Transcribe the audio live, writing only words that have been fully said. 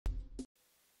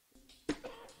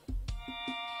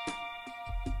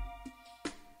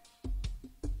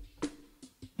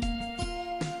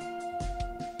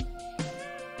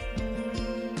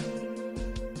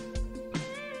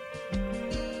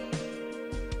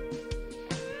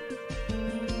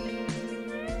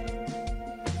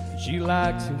She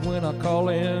likes it when I call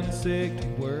in sick to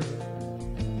work,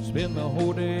 spend the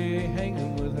whole day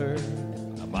hanging with her.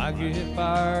 I might get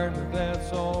fired, but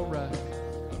that's alright.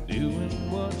 I'm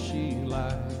doing what she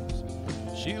likes.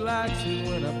 She likes it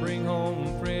when I bring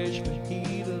home fresh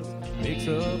fajitas, mix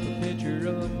up a pitcher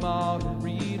of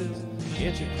margaritas,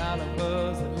 get you kind of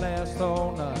buzz that lasts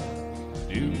all night.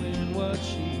 Doing what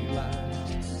she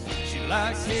likes. She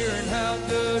likes hearing how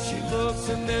good she looks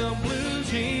in them blue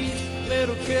jeans.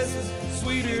 Little kisses,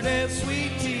 sweeter than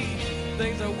sweet tea.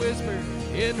 Things I whisper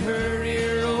in her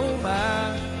ear, oh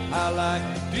my. I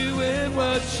like doing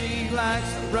what she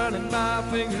likes, running my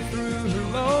fingers through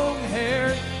her long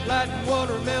hair, lighting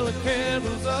watermelon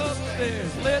candles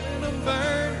upstairs, letting them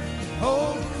burn,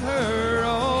 holding her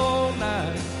all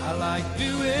night. I like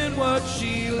doing what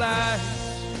she likes.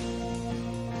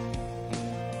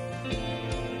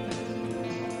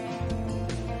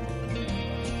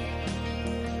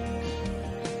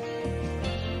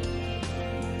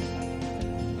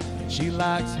 She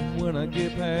likes it when I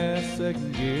get past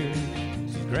second gear,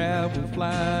 sees gravel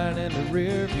flying in the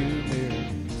rear view mirror.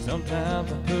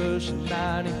 Sometimes I'm pushing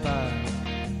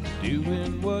 95,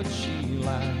 doing what she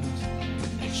likes.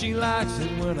 She likes it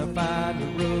when I find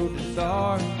the road to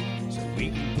start, so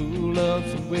we can pull up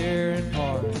somewhere and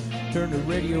park. Turn the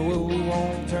radio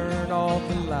on, turn off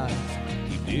the lights,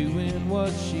 keep doing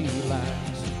what she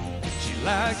likes. She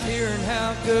likes hearing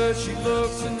how good she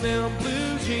looks in them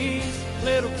blue jeans.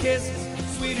 Little kisses,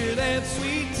 sweeter than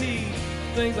sweet tea.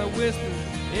 Things I whisper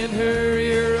in her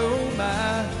ear, oh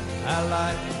my. I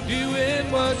like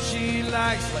doing what she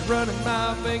likes, like running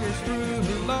my fingers through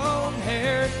her long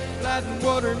hair, lighting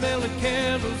watermelon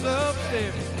candles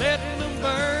upstairs, letting them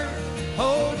burn,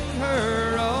 holding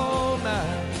her all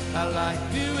night. I like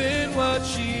doing what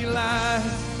she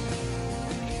likes.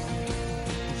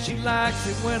 She likes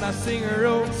it when I sing her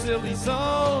old silly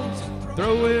songs,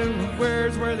 throwing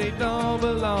words where they don't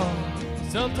belong.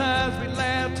 Sometimes we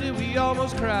laugh till we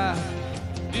almost cry,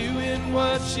 doing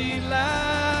what she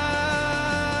likes.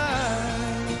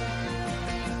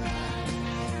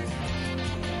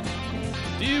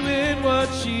 Doing what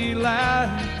she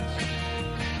likes.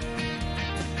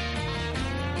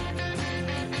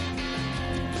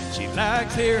 She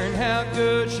likes hearing how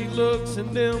good she looks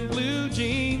in them blue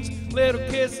jeans. Little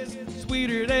kisses,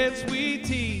 sweeter than sweet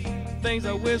tea. Things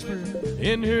I whisper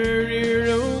in her ear,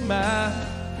 oh my.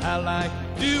 I like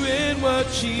doing what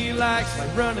she likes,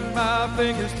 like running my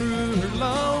fingers through her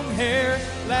long hair,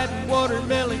 lighting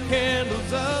watermelon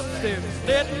candles upstairs,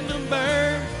 letting them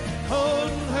burn,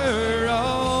 holding her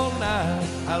all night.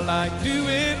 I like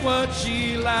doing what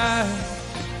she likes.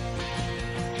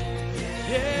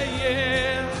 Yeah,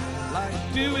 yeah,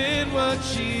 like doing what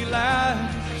she likes.